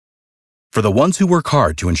For the ones who work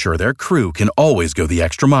hard to ensure their crew can always go the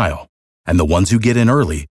extra mile, and the ones who get in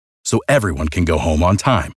early so everyone can go home on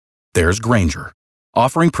time, there's Grainger,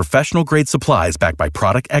 offering professional-grade supplies backed by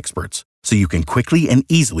product experts so you can quickly and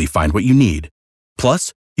easily find what you need.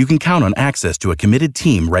 Plus, you can count on access to a committed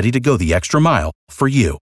team ready to go the extra mile for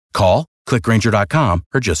you. Call, click Grainger.com,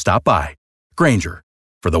 or just stop by. Grainger,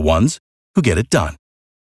 for the ones who get it done.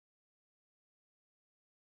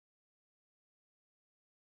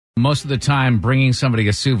 Most of the time, bringing somebody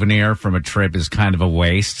a souvenir from a trip is kind of a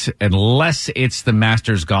waste, unless it's the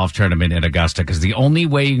Masters Golf Tournament in Augusta, because the only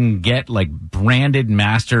way you can get, like, branded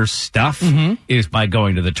Masters stuff is by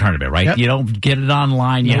going to the tournament, right? Yep. You don't get it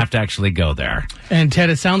online. You have to actually go there. And,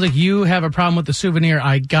 Ted, it sounds like you have a problem with the souvenir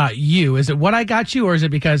I got you. Is it what I got you, or is it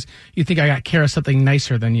because you think I got Kara something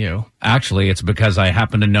nicer than you? Actually, it's because I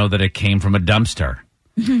happen to know that it came from a dumpster.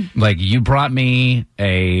 Like, you brought me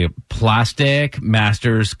a plastic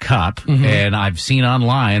Masters cup, and I've seen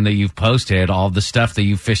online that you've posted all the stuff that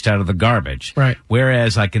you fished out of the garbage. Right.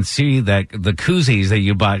 Whereas I can see that the koozies that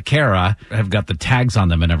you bought Kara have got the tags on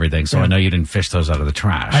them and everything, so I know you didn't fish those out of the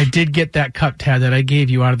trash. I did get that cup, Ted, that I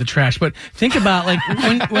gave you out of the trash. But think about, like,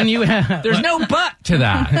 when you have... There's no but to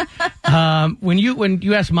that. When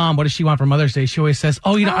you ask Mom, what does she want for Mother's Day, she always says,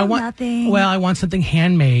 I want nothing. Well, I want something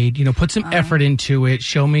handmade. Put some effort into it.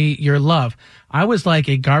 Show me your love. I was like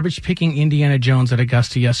a garbage-picking Indiana Jones at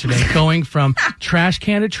Augusta yesterday, going from trash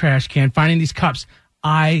can to trash can, finding these cups.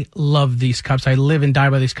 I love these cups. I live and die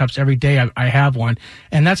by these cups every day. I have one.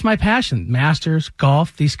 And that's my passion. Masters,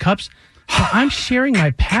 golf, these cups. So I'm sharing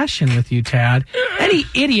my passion with you, Tad. Any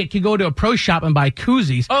idiot could go to a pro shop and buy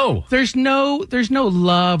koozies. Oh. There's no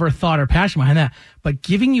love or thought or passion behind that. But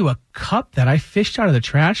giving you a cup that I fished out of the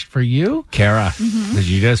trash for you? Kara, did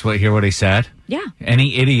you just hear what he said? Yeah.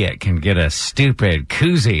 Any idiot can get a stupid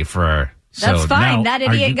koozie for... That's so fine. now, That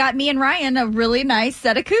idiot got me and Ryan a really nice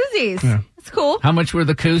set of koozies. Yeah. That's cool. How much were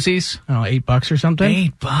the koozies? Oh, $8 or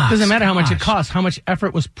something? $8. Doesn't matter how much it Gosh. costs, how much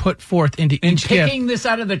effort was put forth into each gift. Picking this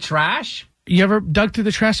out of the trash? You ever dug through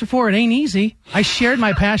the trash before? It ain't easy. I shared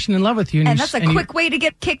my passion and love with you. And that's a quick way to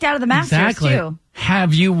get kicked out of the Masters, too.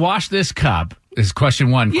 Have you washed this cup? Is question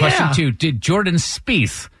one. Yeah. Question two, did Jordan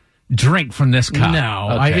Spieth drink from this cup?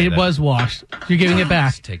 No, Okay, it was washed. You're giving it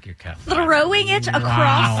back. Just take your cup. Throwing it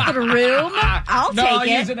across the room. I'll take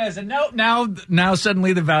use it as a note. Now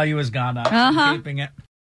suddenly the value has gone up. I'm keeping it.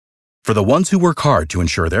 For the ones who work hard to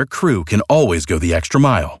ensure their crew can always go the extra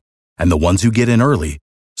mile, and the ones who get in early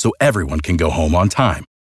so everyone can go home on time,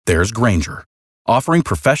 there's Grainger, offering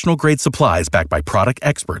professional-grade supplies backed by product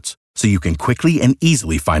experts so you can quickly and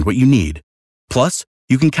easily find what you need. Plus,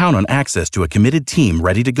 you can count on access to a committed team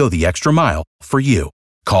ready to go the extra mile for you.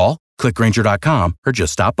 Call, click Grainger.com, or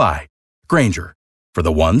just stop by. Grainger, for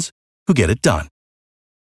the ones who get it done.